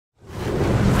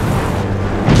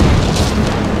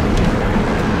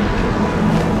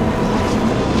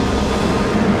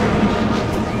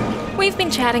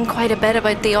chatting quite a bit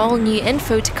about the all-new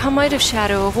info to come out of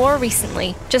Shadow of War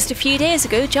recently. Just a few days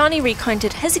ago, Johnny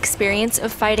recounted his experience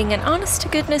of fighting an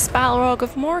honest-to-goodness Balrog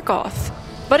of Morgoth.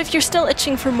 But if you're still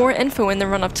itching for more info in the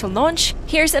run-up to launch,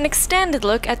 here's an extended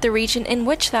look at the region in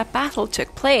which that battle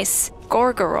took place,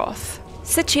 Gorgoroth.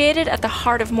 Situated at the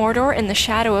heart of Mordor in the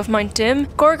shadow of Mount Doom,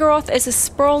 Gorgoroth is a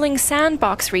sprawling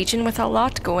sandbox region with a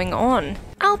lot going on.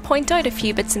 I'll point out a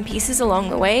few bits and pieces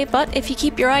along the way, but if you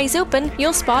keep your eyes open,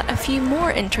 you'll spot a few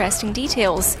more interesting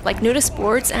details, like notice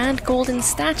boards and golden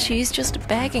statues just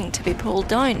begging to be pulled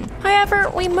down. However,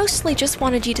 we mostly just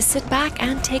wanted you to sit back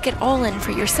and take it all in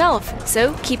for yourself,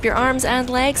 so keep your arms and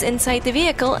legs inside the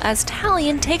vehicle as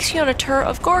Talion takes you on a tour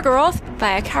of Gorgoroth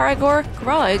via Caragor,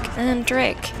 Graug and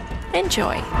Drake.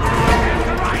 Enjoy!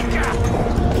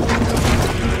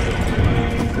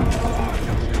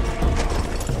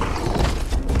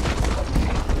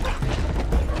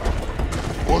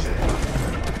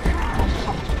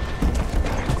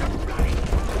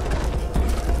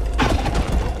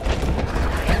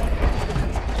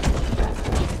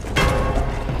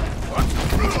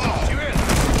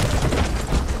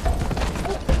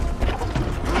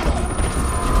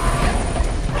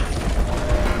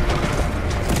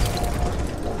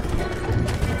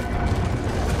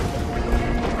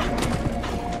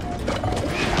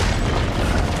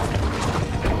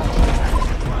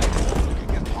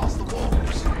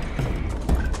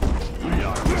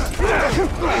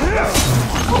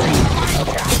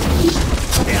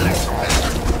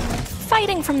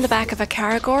 Fighting from the back of a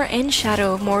Caragor in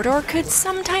Shadow of Mordor could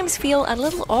sometimes feel a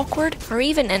little awkward or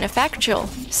even ineffectual,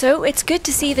 so it's good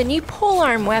to see the new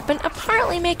polearm weapon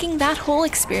apparently making that whole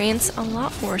experience a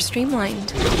lot more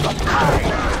streamlined.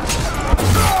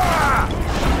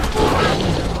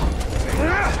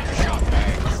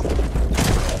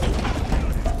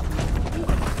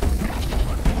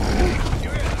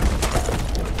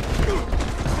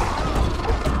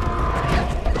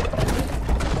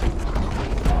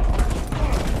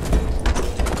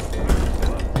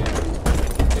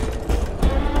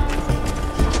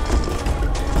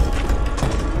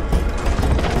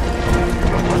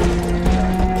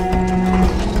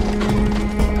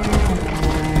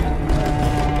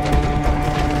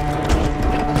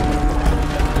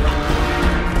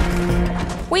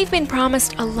 We've been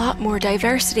promised a lot more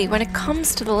diversity when it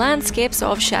comes to the landscapes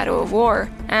of Shadow of War,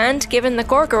 and given that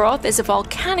Gorgoroth is a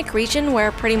volcanic region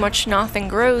where pretty much nothing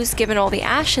grows given all the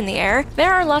ash in the air,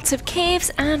 there are lots of caves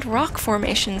and rock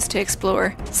formations to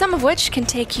explore, some of which can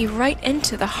take you right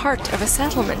into the heart of a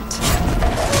settlement.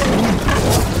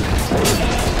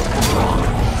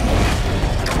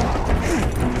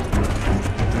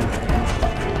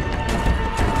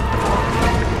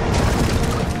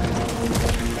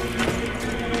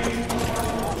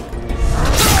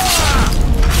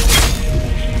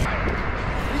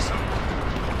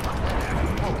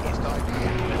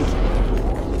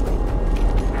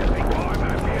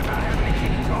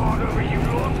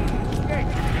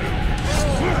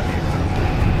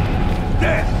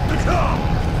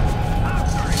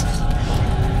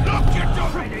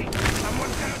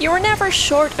 You were never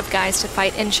short of guys to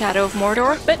fight in Shadow of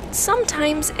Mordor, but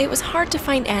sometimes it was hard to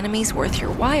find enemies worth your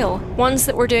while, ones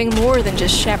that were doing more than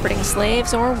just shepherding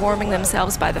slaves or warming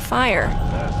themselves by the fire.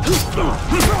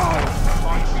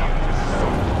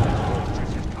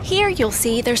 Here you'll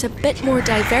see there's a bit more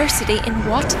diversity in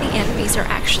what the enemies are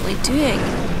actually doing.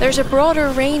 There's a broader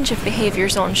range of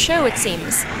behaviours on show, it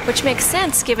seems, which makes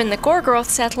sense given the Gorgoroth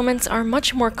settlements are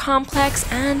much more complex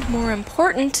and more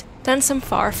important than some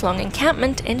far-flung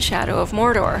encampment in Shadow of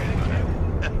Mordor.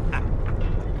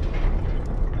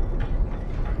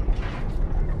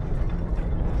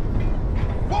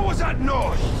 What was that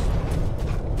noise?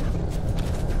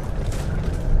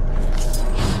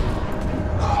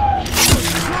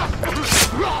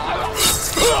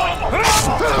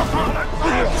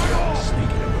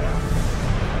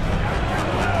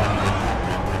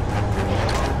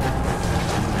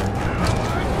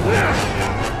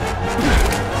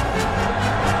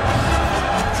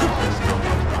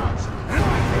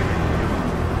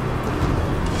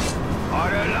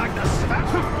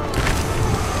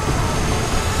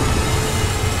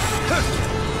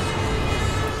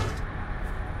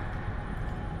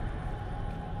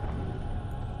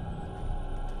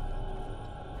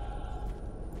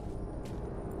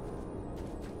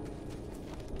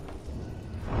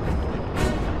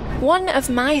 One of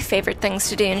my favourite things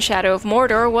to do in Shadow of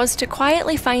Mordor was to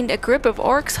quietly find a group of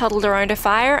orcs huddled around a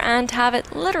fire and have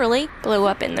it literally blow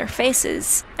up in their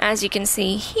faces. As you can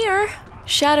see here,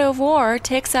 Shadow of War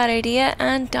takes that idea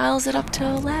and dials it up to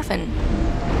 11.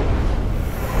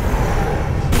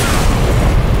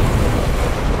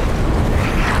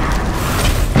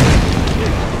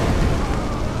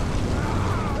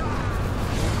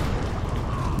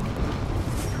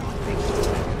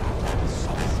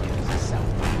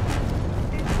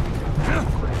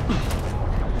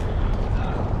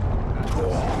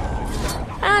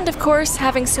 of course,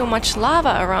 having so much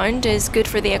lava around is good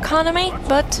for the economy,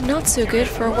 but not so good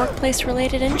for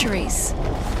workplace-related injuries.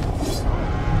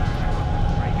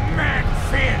 Man,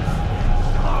 Finn!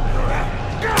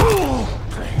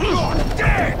 You're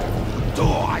dead!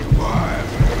 Die, worm!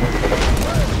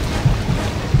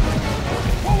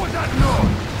 What was that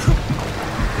noise?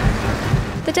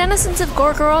 The denizens of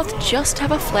Gorgoroth just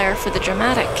have a flair for the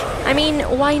dramatic. I mean,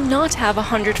 why not have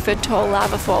 100-foot tall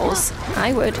lava falls?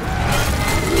 I would.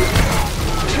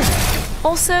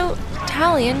 Also,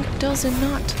 Talion does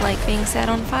not like being set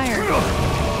on fire.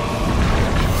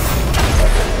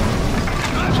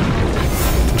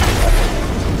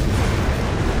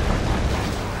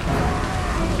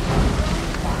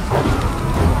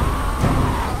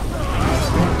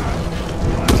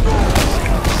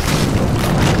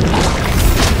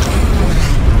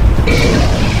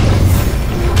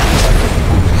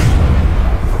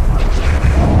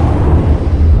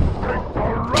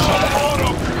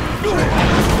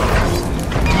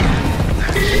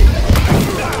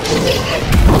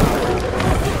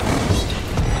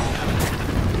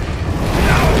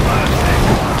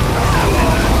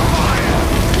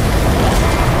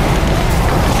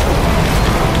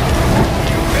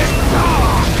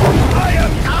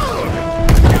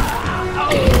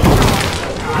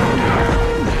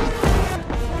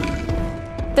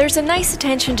 There's a nice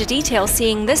attention to detail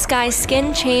seeing this guy's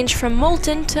skin change from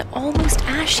molten to almost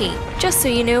ashy, just so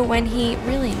you know when he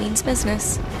really means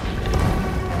business.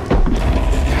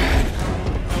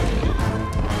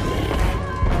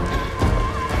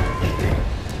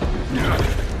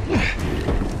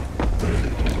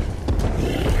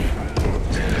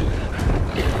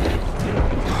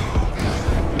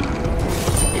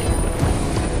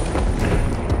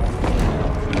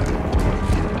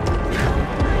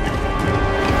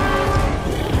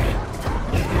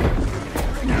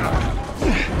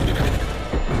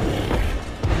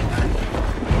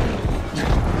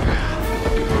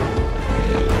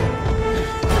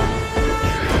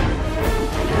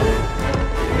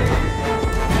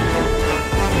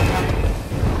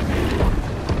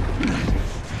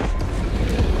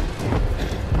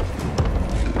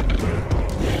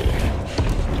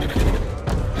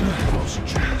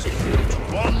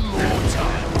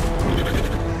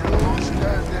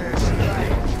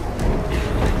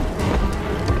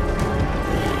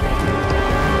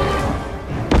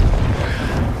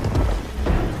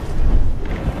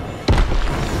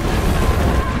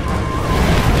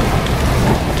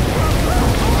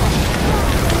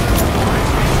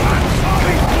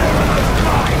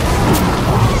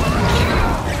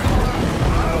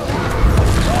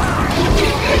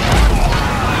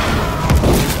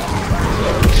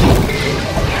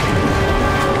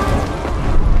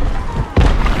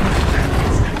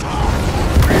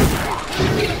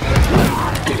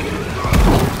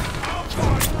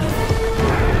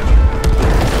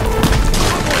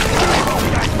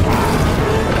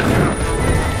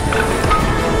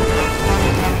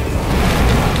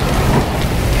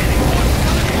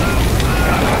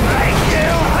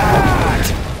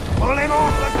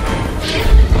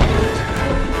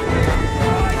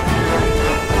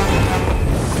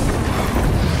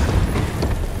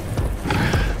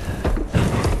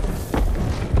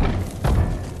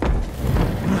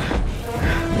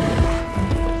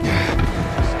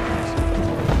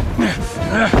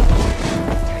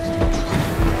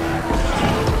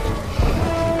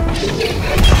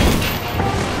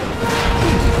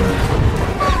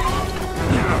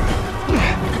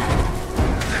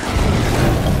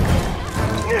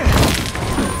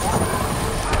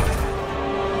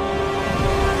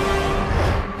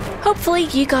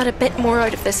 Hopefully you got a bit more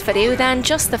out of this video than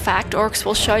just the fact orcs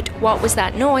will shout "what was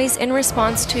that noise" in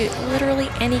response to literally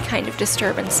any kind of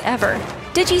disturbance ever.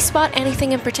 Did you spot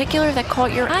anything in particular that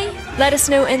caught your eye? Let us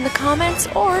know in the comments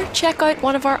or check out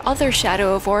one of our other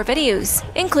Shadow of War videos,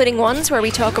 including ones where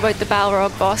we talk about the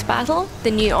Balrog boss battle,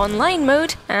 the new online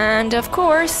mode, and of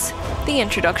course, the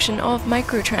introduction of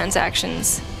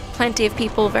microtransactions. Plenty of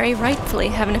people very rightfully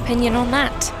have an opinion on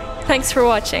that. Thanks for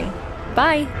watching.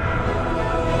 Bye!